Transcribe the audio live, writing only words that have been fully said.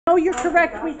Oh, you're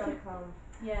correct. God's gotta come.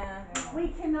 Yeah. We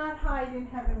cannot hide in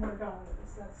heaven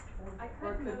regardless. That's true. I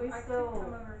Or could could move. we I could still-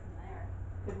 come over from there.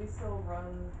 Could we still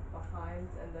run behind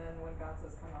and then when God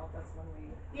says come out, that's when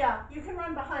we... Yeah, you can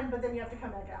run behind, but then you have to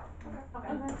come back out. Okay.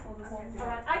 Okay. We'll just do that.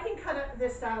 Alright, I can cut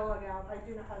this dialogue out. I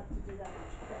do know how to do that.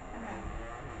 Okay.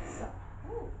 So,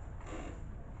 Ooh.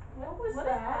 what was What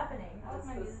that? is happening? That was That's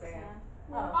my the music stand.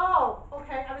 stand. Oh,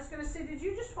 okay. I was gonna say, did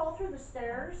you just fall through the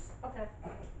stairs? Okay.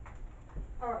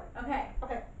 Alright. Okay.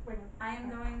 Okay. Wait a minute. I am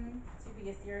going to be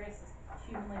as serious as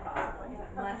humanly possible.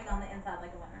 I'm laughing on the inside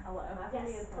like a winner. Hello.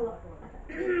 Yes. Hello.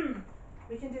 Okay.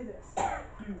 We can do this.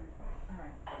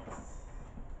 Alright.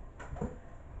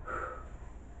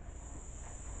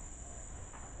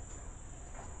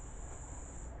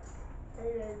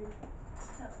 Hey, baby.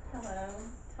 Hello,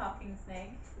 talking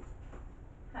snake.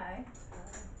 Hi.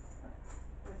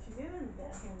 What you doing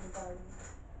down here in the garden?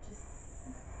 Just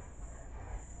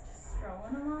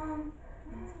strolling along.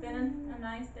 It's been a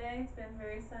nice day. It's been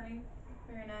very sunny,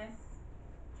 very nice.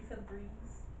 Did you feel the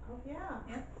breeze? Oh yeah.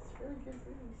 Yep. It's really good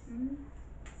breeze. Mhm.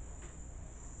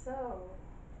 So,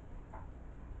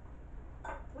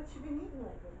 what you been eating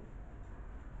lately?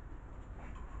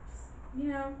 You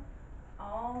know,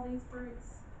 all these fruits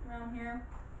around here.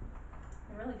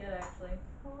 They're really good, actually.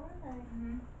 Oh, are they?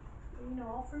 Mhm. You know,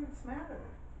 all fruits matter.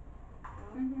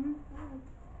 Mhm.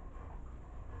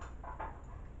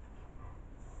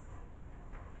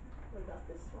 What about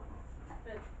this one?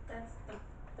 But that's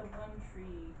the one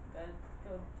tree that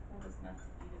God told us not to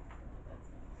eat it from. That's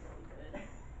not really good.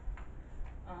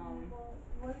 Well,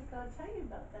 what did God tell you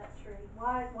about that tree?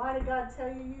 Why did God tell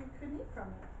you couldn't eat from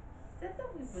it? Said that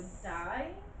we would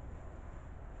die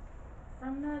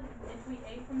from that if we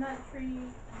ate from that tree.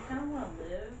 I kind of want to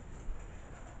live.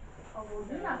 Oh well,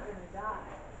 you're not gonna die.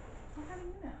 Well, how do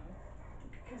you know?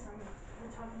 Because I'm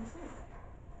the talking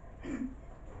snake.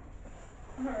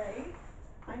 All right.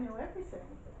 I know everything.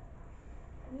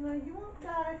 You know, you won't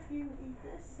die if you eat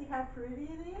this. See how pretty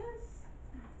it is?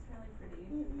 It's really pretty.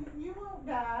 You won't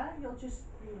die. You'll just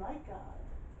be like God.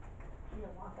 You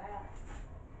don't want that.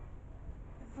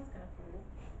 That sounds kind of cool.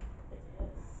 It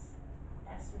is.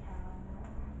 Ask me how I know.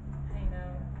 I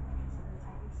know. Because I'm the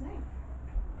talking snake.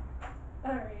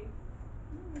 All right.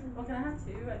 Well, can I have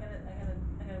two? I got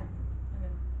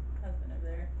husband over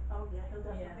there. Oh yeah, he'll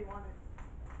definitely want it.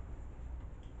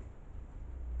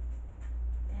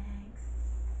 Thanks.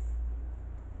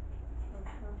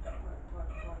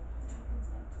 What?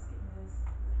 Just give me those.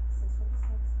 Six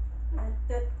what is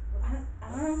six?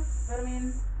 I don't know, but I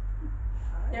mean,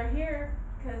 they're here,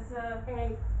 cause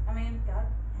Hey. I mean, God.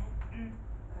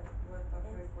 What,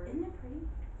 okay, where Isn't it pretty?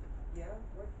 Yeah,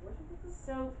 where'd you get this?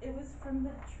 So it was from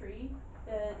the tree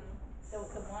that the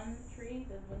one tree,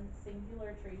 the one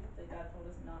singular tree that God told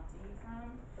us not to eat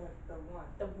from. The one.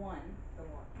 The one. The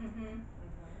one. Mhm.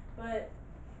 But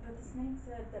the snake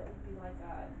said that we'd be like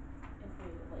God if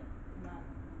we ate it, like not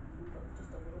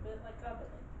just a little bit like God, but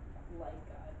like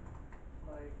God.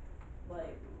 Like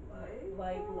God.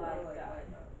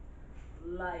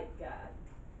 Like God.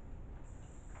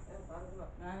 Yeah, it's not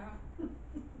enough.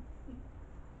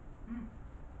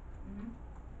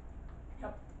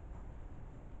 Yep.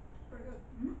 Pretty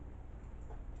good.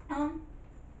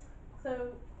 So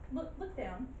look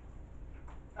down.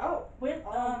 Oh. With I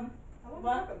wasn't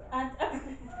what?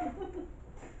 looking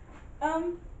there.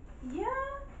 Yeah.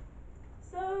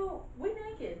 So we're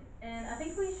naked, and I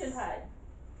think we should hide.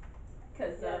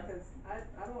 Cause yeah, cause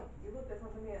I don't. You look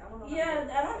different to me. I don't know. Yeah,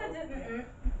 I don't have to.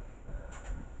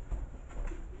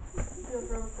 You'll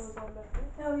throw the clothes on back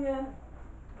there. Oh yeah.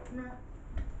 No.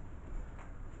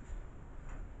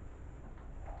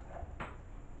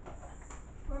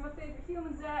 Where are my favorite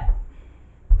humans at?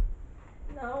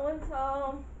 No one's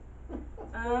home.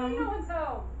 No one's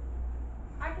home.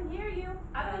 I can hear you.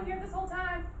 I've been here this whole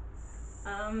time.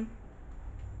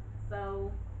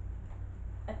 So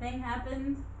a thing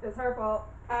happened. It's her fault.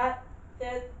 A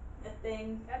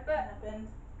thing I bet. happened.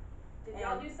 Did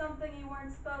y'all do something you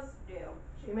weren't supposed to do?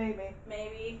 She made me.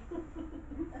 Maybe.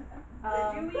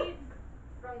 Did you eat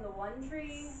from the one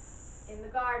tree in the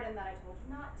garden that I told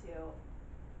you not to?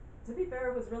 To be fair,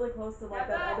 it was really close to like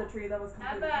that other tree that was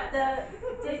completely.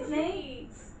 Did you eat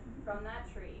from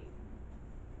that tree?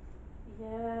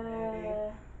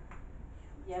 Yeah.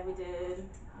 Yeah, we did.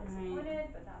 Disappointed,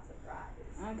 but not surprised.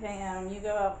 Okay, you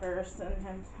go out first,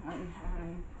 and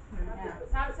Okay,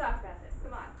 it's time to talk about this.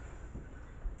 Come on.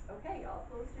 Okay, y'all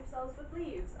clothed yourselves with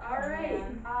leaves. All right.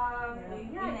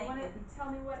 You want to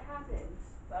tell me what happened?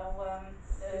 So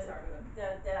She started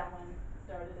it. that one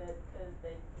started it because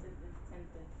they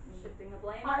attempted Shifting the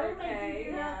blame. I didn't Okay. make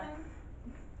you do nothing.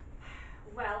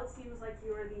 well, it seems like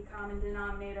you are the common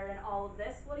denominator in all of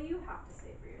this. What do you have to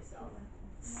say for yourself?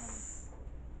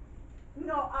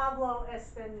 No hablo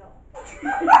español.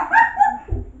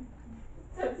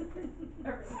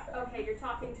 Okay, you're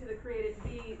talking to the created,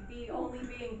 the only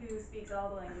being who speaks all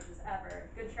the languages ever.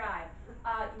 Good try.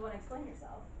 You want to explain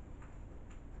yourself?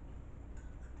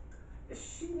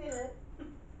 She did it.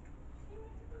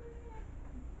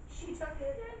 She took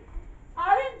it.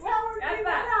 I didn't tell her to give it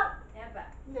up. Eva.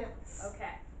 Yes.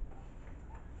 Okay.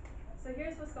 So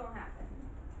here's what's gonna happen.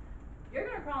 You're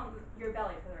gonna crawl on your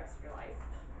belly for the rest of your life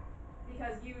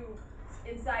because you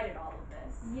incited all of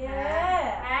this.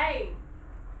 Yeah. Hey.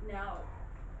 No.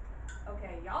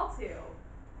 Okay, y'all two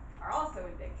are also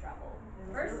in big trouble.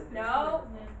 First, no.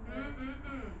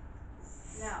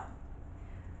 No.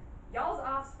 Y'all's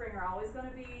offspring are always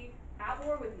gonna be at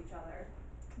war with each other.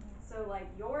 So like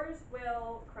yours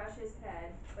will crush his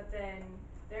head, but then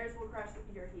theirs will crush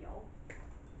your heel.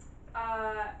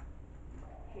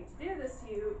 Hate to do this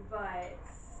to you, but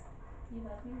You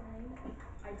love me, right?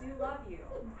 I do love you.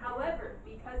 However,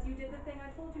 because you did the thing I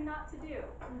told you not to do,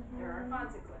 there are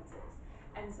consequences.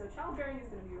 And so childbearing is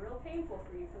going to be real painful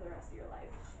for you for the rest of your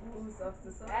life. Ooh,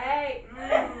 self-decide. Hey!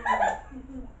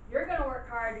 You're going to work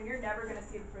hard and you're never going to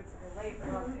see the fruits of your labor.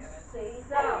 God damn it. See?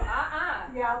 So,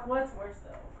 Yeah. What's worse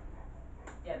though?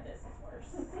 Yeah, this is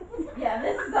worse. Yeah,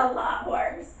 this is a lot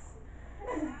worse.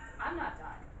 I'm not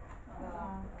done.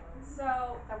 Um,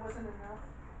 So, That wasn't enough.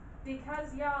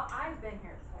 because y'all, I've been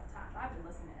here this whole time. I've been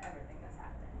listening to everything that's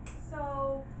happening.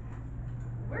 So,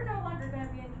 we're no longer going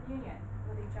to be in communion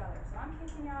with each other. So I'm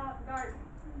kicking y'all out the garden.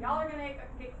 Y'all are going to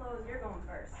get clothes. You're going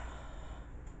first.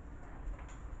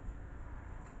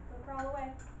 Go crawl away.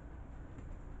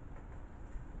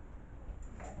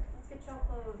 Okay, let's get y'all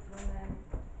clothes and then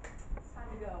it's time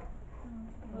to go.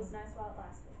 It was nice while it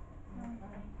lasted.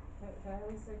 Can I at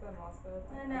least take that moss bed?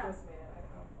 No. I just made it. I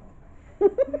don't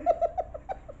know.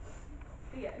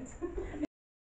 The end.